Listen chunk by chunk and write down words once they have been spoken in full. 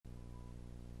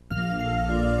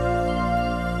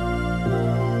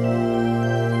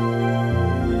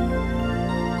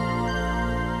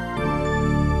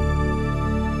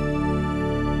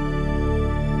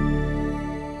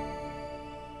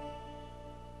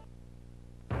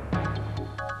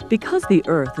Because the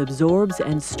Earth absorbs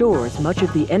and stores much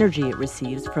of the energy it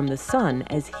receives from the sun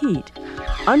as heat,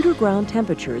 underground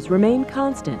temperatures remain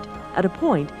constant at a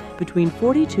point between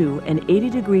 42 and 80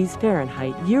 degrees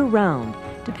Fahrenheit year-round,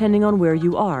 depending on where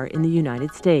you are in the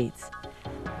United States.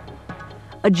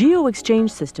 A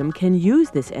geo-exchange system can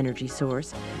use this energy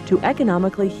source to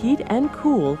economically heat and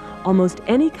cool almost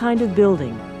any kind of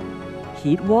building,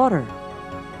 heat water,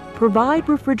 provide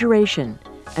refrigeration,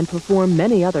 and perform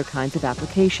many other kinds of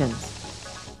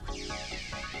applications.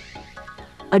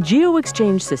 A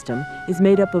geo-exchange system is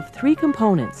made up of 3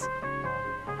 components: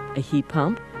 a heat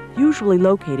pump, usually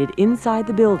located inside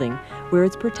the building where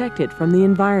it's protected from the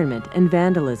environment and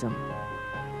vandalism;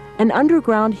 an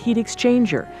underground heat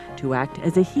exchanger to act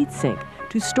as a heat sink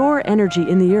to store energy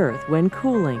in the earth when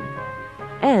cooling,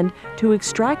 and to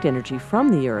extract energy from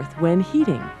the earth when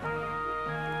heating;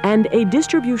 and a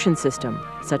distribution system,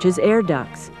 such as air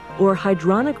ducts or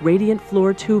hydronic radiant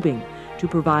floor tubing, to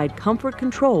provide comfort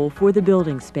control for the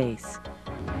building space.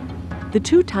 The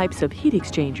 2 types of heat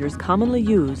exchangers commonly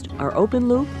used are open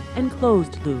loop and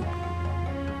closed loop.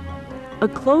 A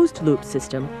closed loop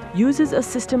system uses a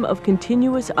system of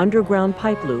continuous underground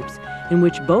pipe loops in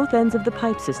which both ends of the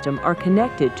pipe system are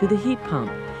connected to the heat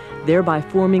pump, thereby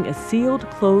forming a sealed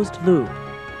closed loop.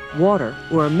 Water,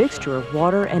 or a mixture of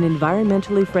water and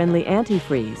environmentally friendly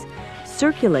antifreeze,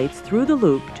 circulates through the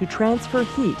loop to transfer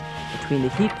heat between the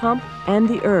heat pump and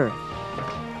the earth.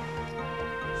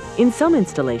 In some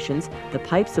installations, the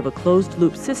pipes of a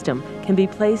closed-loop system can be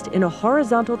placed in a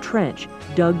horizontal trench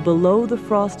dug below the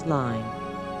frost line.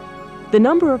 The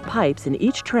number of pipes in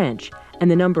each trench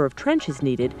and the number of trenches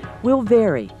needed will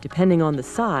vary depending on the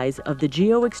size of the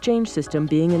geo-exchange system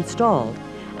being installed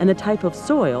and the type of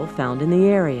soil found in the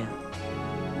area.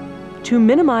 To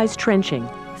minimize trenching,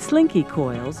 slinky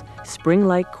coils,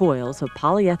 spring-like coils of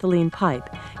polyethylene pipe,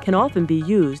 can often be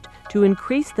used to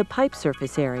increase the pipe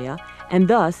surface area and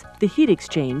thus the heat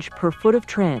exchange per foot of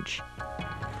trench.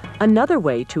 Another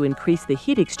way to increase the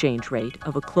heat exchange rate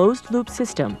of a closed-loop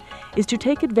system is to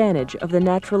take advantage of the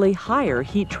naturally higher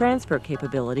heat transfer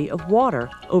capability of water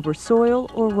over soil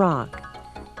or rock.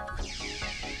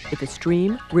 If a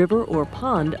stream, river, or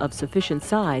pond of sufficient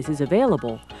size is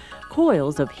available,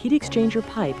 coils of heat exchanger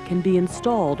pipe can be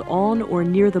installed on or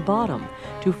near the bottom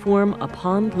to form a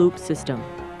pond loop system.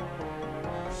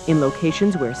 In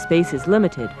locations where space is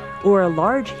limited or a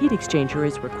large heat exchanger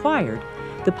is required,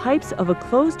 the pipes of a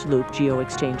closed-loop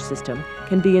geo-exchange system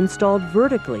can be installed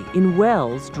vertically in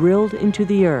wells drilled into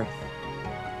the earth.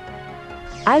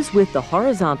 As with the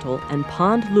horizontal and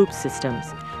pond loop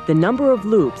systems, the number of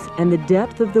loops and the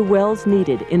depth of the wells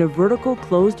needed in a vertical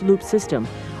closed-loop system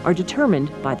are determined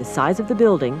by the size of the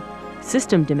building,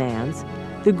 system demands,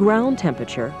 the ground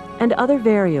temperature, and other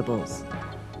variables.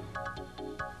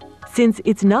 Since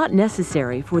it's not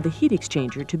necessary for the heat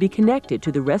exchanger to be connected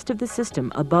to the rest of the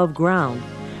system above ground,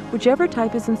 whichever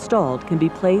type is installed can be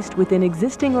placed within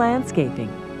existing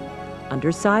landscaping,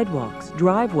 under sidewalks,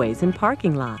 driveways, and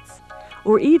parking lots,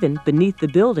 or even beneath the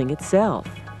building itself.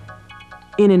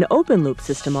 In an open-loop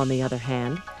system, on the other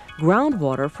hand,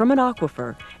 groundwater from an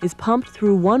aquifer is pumped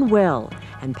through one well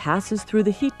and passes through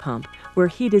the heat pump where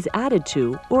heat is added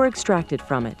to or extracted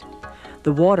from it.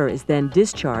 The water is then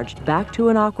discharged back to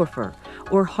an aquifer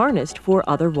or harnessed for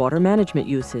other water management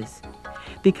uses.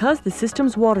 Because the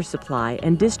system's water supply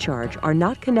and discharge are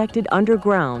not connected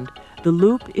underground, the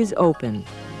loop is open.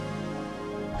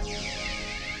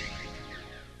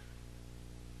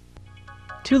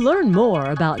 To learn more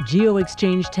about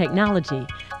Geo-Exchange technology,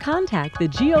 contact the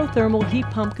Geothermal Heat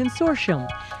Pump Consortium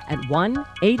at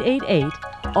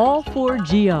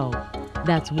 1-888-ALL4GEO.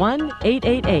 That's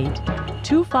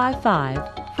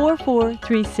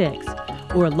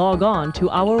 1-888-255-4436, or log on to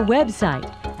our website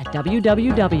at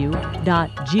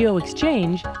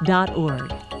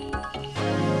www.geoexchange.org.